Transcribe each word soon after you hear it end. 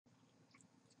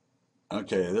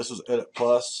Okay, this is Edit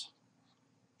Plus,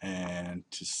 and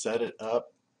to set it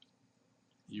up,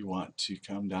 you want to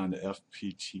come down to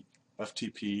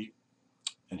FTP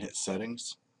and hit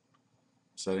Settings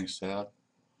tab.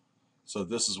 So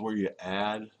this is where you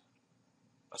add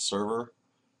a server.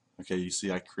 Okay, you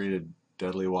see I created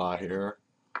DeadlyWah here.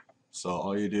 So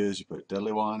all you do is you put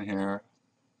DeadlyWah in here,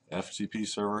 FTP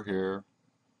server here,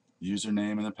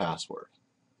 username and the password,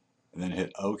 and then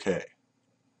hit OK,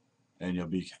 and you'll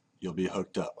be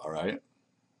hooked up. All right.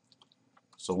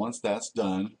 So once that's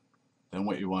done, then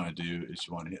what you want to do is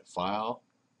you want to hit File,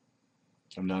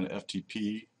 come down to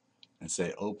FTP, and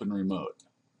say Open Remote.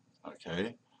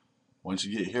 Okay. Once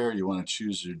you get here, you want to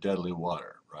choose your DeadlyWah,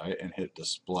 right, and hit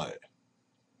Display.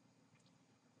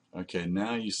 Okay,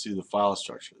 now you see the file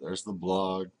structure. There's the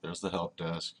blog, there's the help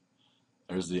desk,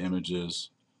 there's the images.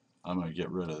 I'm going to get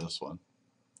rid of this one.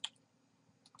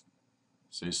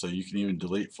 See, so you can even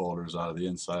delete folders out of the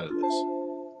inside of this.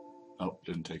 Oh,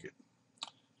 didn't take it.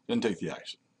 Didn't take the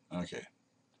action. Okay,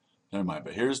 never mind.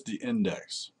 But here's the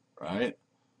index, right?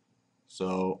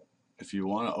 So if you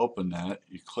want to open that,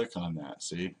 you click on that,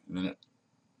 see? And then it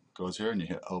goes here and you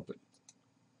hit Open.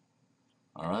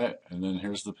 All right, and then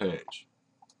here's the page.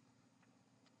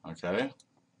 Okay,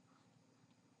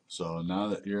 so now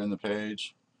that you're in the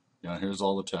page, here's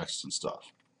all the text and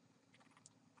stuff.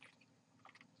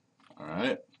 All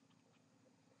right,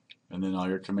 and then all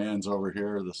your commands over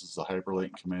here. This is the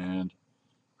hyperlink command,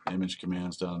 image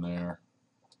commands down there.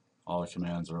 All the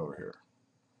commands are over here.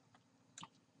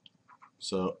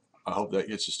 So I hope that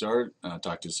gets you started, and I'll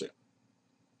talk to you soon.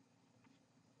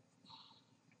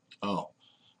 Oh,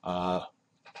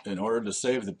 in order to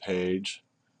save the page,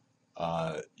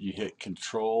 you hit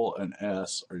Control and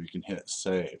S, or you can hit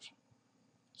Save.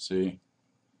 See?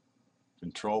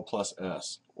 Control plus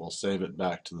S will save it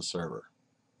back to the server.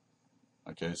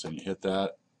 Okay, so you hit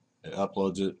that, it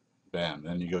uploads it, bam,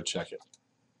 then you go check it.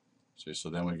 See,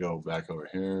 so then we go back over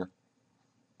here,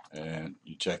 and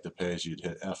you check the page. You'd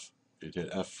hit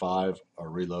F5 or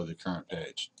reload the current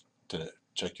page to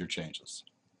check your changes.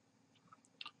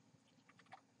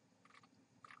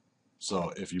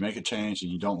 So if you make a change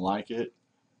and you don't like it,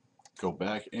 go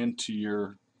back into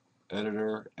your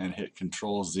editor and hit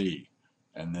Control Z,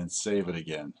 and then save it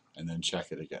again, and then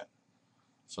check it again.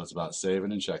 So it's about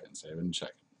saving and checking, saving and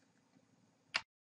checking.